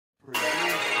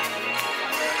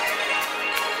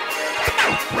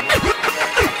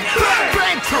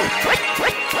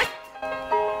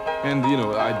And, you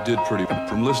know, I did pretty...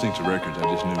 From listening to records, I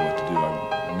just knew what to do.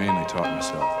 I mainly taught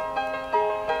myself.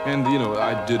 And, you know,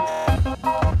 I did...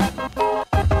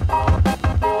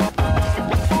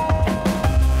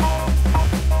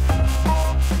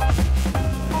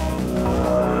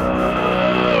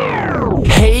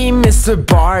 Hey, Mr.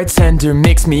 Bartender,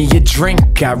 mix me a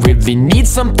drink. I really need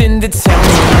something to tell me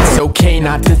it's okay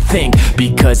not to think.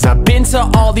 Because I've been to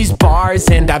all these bars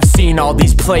and I've seen all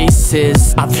these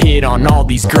places. I've hit on all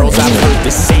these girls, I've heard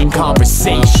the same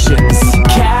conversations.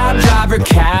 Cab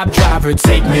driver,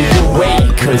 take me away.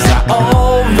 Cause I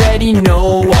already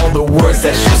know all the words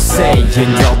that she'll say.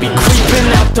 And I'll be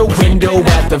creeping out the window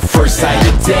at the first sight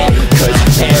of day.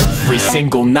 Cause every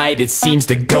single night it seems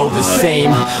to go the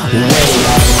same way.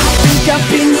 I think I've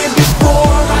been here before,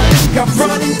 I think I've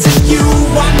run into you.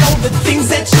 I know the things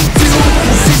that you do,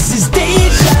 cause this is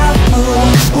deja vu.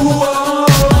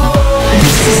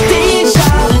 This is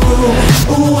deja vu.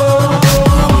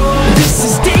 This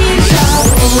is deja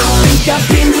vu. I think I've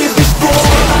been here before,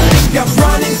 I think I've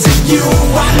run into you.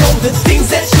 I know the things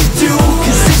that you do,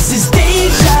 cause this is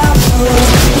deja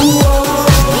vu.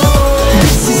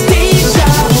 This is deja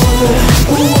vu.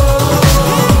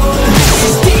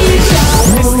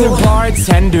 Mr.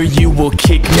 Bartender, you will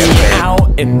kick me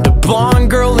out. And the blonde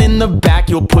girl in the back,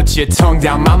 you'll put your tongue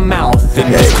down my mouth.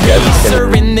 And the greaser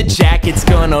in the jacket's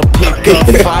gonna pick a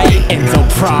fight. And they'll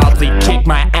probably kick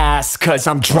my ass cause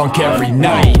I'm drunk every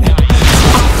night.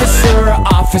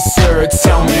 Officer,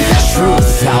 tell me the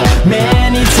truth. How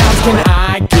many times can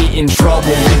I get in trouble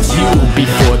with you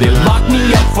before they lock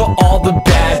me up for all the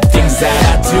bad things that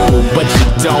I do? But you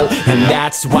don't, and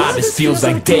that's why this feels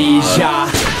like deja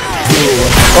vu.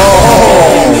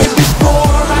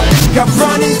 Before I think I've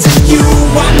run into you,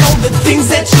 I know the things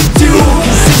that you do,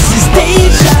 cause this is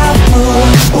deja vu.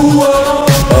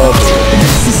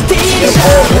 This is deja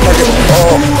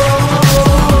vu.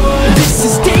 This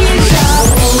is deja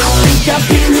vu. I think I've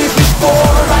been here before,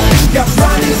 I think I've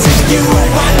run into you.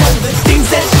 I know the things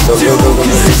that you do,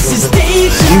 cause this is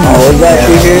deja vu. Oh, is that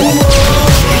Tweaker?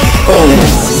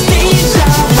 This is deja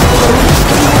vu.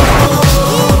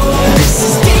 This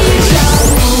is deja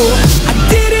vu. I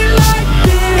did it like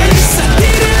this, I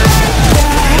did it like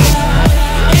that,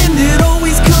 and it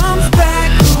always comes back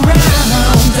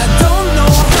around. I don't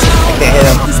know how to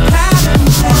break this pattern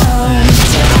down.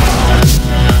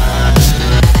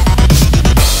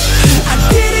 I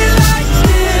did it like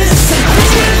this, I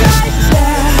did it like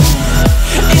that,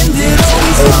 and it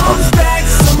always comes back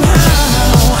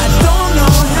somehow. I don't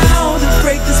know how to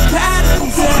break this pattern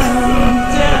down.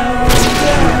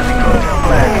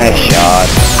 Nice shot.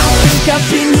 I think I've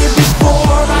been here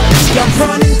before, I think I've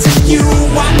run into you.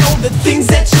 I know the things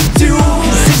that you do,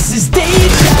 cause this is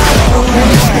deja vu.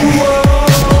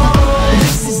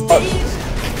 This is deja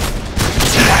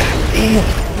Damn.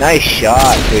 Nice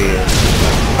shot, dude.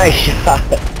 Nice shot.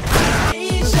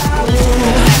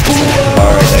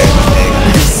 Bar right there.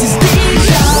 This is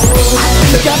deja vu. I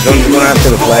think I've Don't been go here after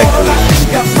the flag, before, I please.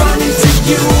 think I've run into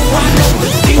you. I know the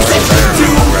things that you do,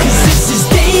 cause this is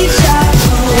deja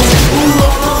vu.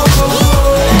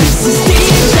 This is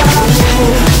deja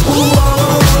vu.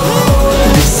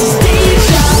 This is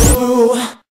deja vu.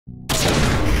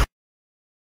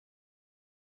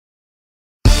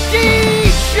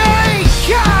 DJ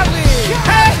Khaled!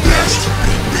 Hey!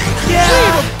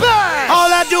 Yeah!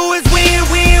 All I do is win,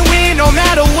 win, win, no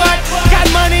matter what. Got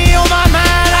money on my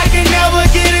mind, I can never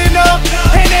get enough.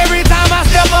 And every time I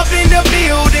step up in the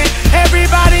building,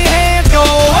 everybody hands go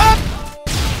up.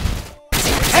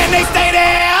 And they stay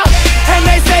there, and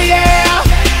they say yeah,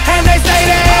 and they stay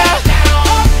there.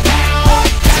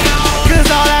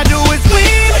 Cause all I do is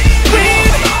win,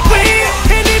 win, win.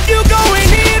 And if you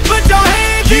going in, put your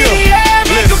hands in the air,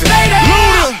 make them stay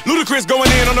there. Ludacris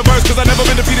going in on the verse, cause I never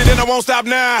been defeated and I won't stop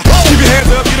now. Keep your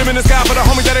hands up, get them in the sky for the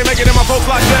homies that ain't making it, my folks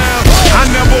locked down. I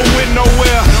never went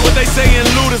nowhere, but they saying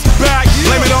Luda's back.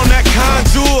 Blame it on that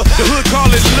contour, the hood call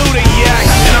it Luda-yak.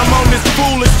 And I'm on this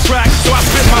foolish track, so I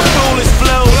spit my foolish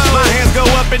flow. My hands go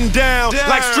up and down,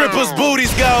 like strippers'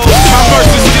 booties go. My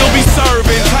verses still be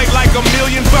serving, tight like a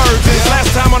million virgins.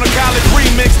 Last time on a college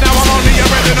remix, now I'm on the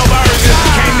original version.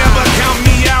 Can't never count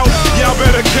me out, y'all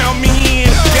better count me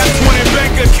in. Got 20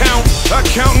 bank accounts,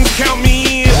 accountants count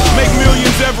me in. Make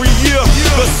millions every year,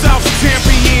 the South's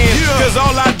champion. Cause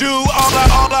all I do,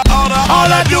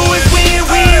 all I do is win,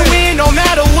 win, win, no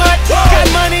matter what. Got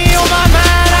money on my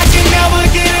mind, I can never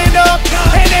get enough.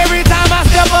 And every time I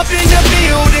step up in the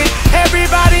building,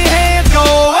 everybody hands go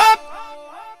up.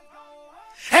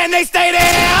 And they stay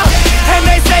there.